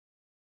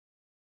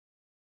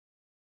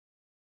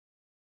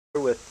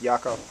with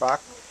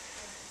Jakov,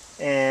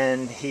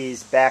 and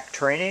he's back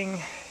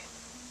training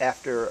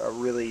after a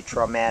really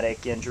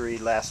traumatic injury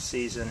last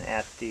season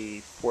at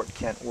the Fort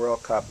Kent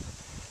World Cup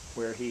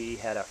where he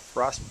had a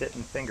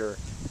frostbitten finger.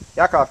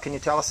 Jakov, can you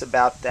tell us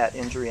about that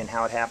injury and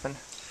how it happened?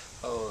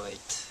 Oh,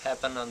 it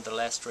happened on the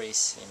last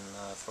race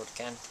in Fort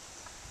Kent,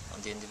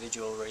 on the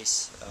individual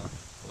race.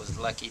 I was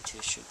lucky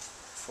to shoot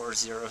 4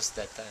 zeros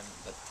that time,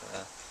 but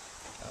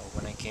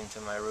when I came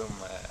to my room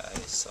I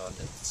saw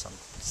that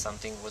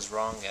something was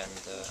wrong, and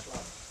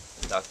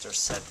the doctor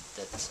said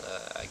that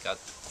I got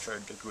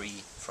 3rd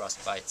degree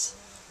frostbites.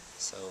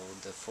 So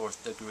the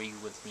 4th degree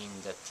would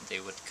mean that they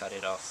would cut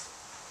it off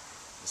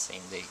the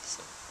same day,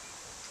 so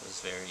it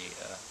was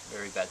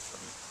very bad for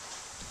me.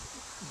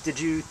 Did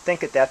you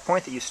think at that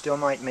point that you still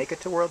might make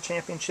it to World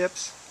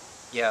Championships?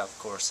 Yeah, of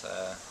course.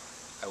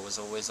 I was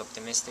always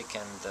optimistic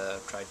and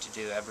tried to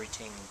do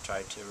everything,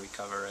 tried to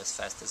recover as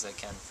fast as I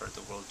can for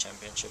the World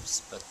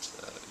Championships, but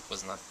it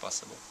was not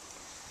possible.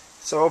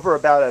 So over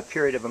about a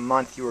period of a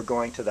month you were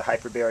going to the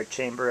hyperbaric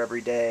chamber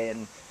every day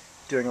and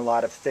doing a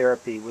lot of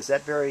therapy. Was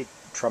that very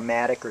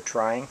traumatic or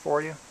trying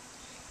for you?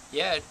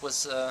 Yeah, it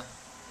was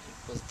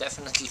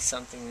definitely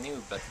something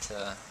new, but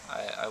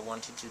I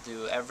wanted to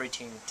do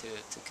everything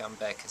to come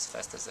back as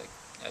fast as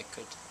I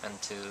could,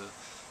 and to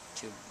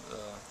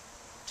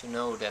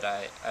know that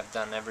I've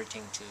done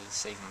everything to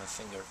save my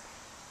finger.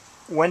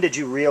 When did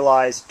you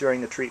realize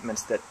during the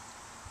treatments that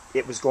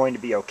it was going to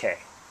be okay?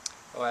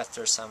 Oh,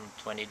 after some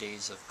 20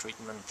 days of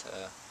treatment,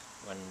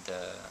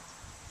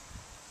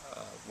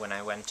 when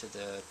I went to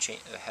the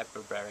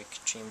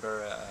hyperbaric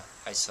chamber,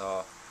 I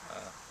saw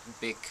a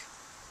big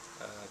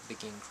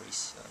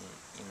increase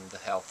in the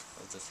health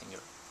of the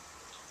finger.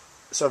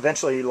 So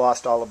eventually you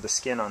lost all of the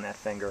skin on that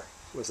finger.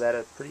 Was that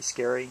a pretty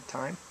scary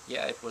time?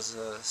 Yeah, it was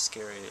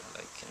scary,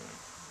 like in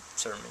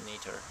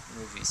Terminator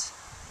movies,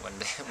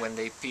 when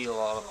they peel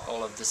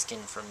all of the skin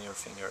from your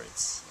finger.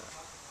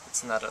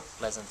 It's not a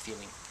pleasant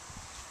feeling.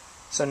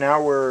 So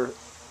now we're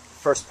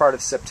first part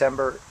of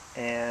September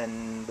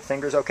and the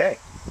finger's okay.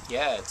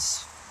 Yeah,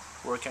 it's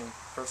working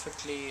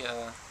perfectly.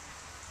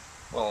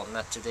 Well,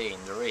 not today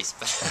in the race,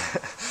 but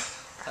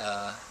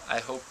I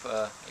hope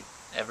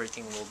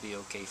everything will be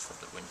okay for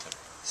the winter.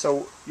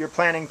 So you're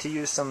planning to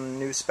use some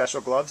new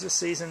special gloves this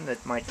season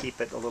that might keep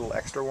it a little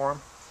extra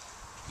warm?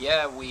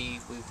 Yeah,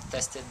 we've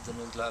tested the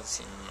new gloves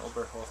in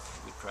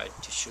Oberhof. We tried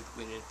to shoot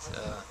with it.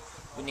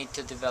 We need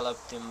to develop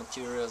the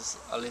materials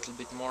a little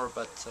bit more,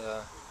 but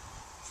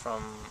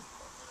from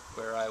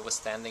where I was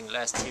standing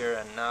last year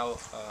and now,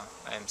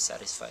 I am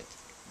satisfied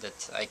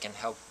that I can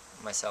help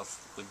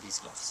myself with these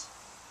gloves.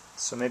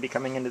 So maybe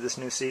coming into this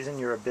new season,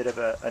 you're a bit of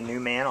a new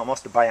man,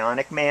 almost a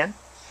bionic man?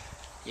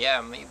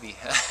 Yeah, maybe.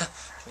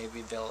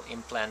 Maybe they'll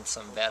implant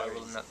some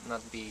batteries. I will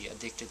not be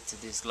addicted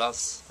to these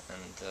gloves,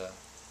 and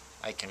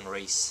I can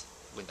race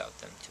without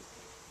them too.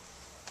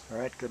 All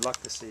right, good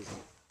luck this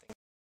season.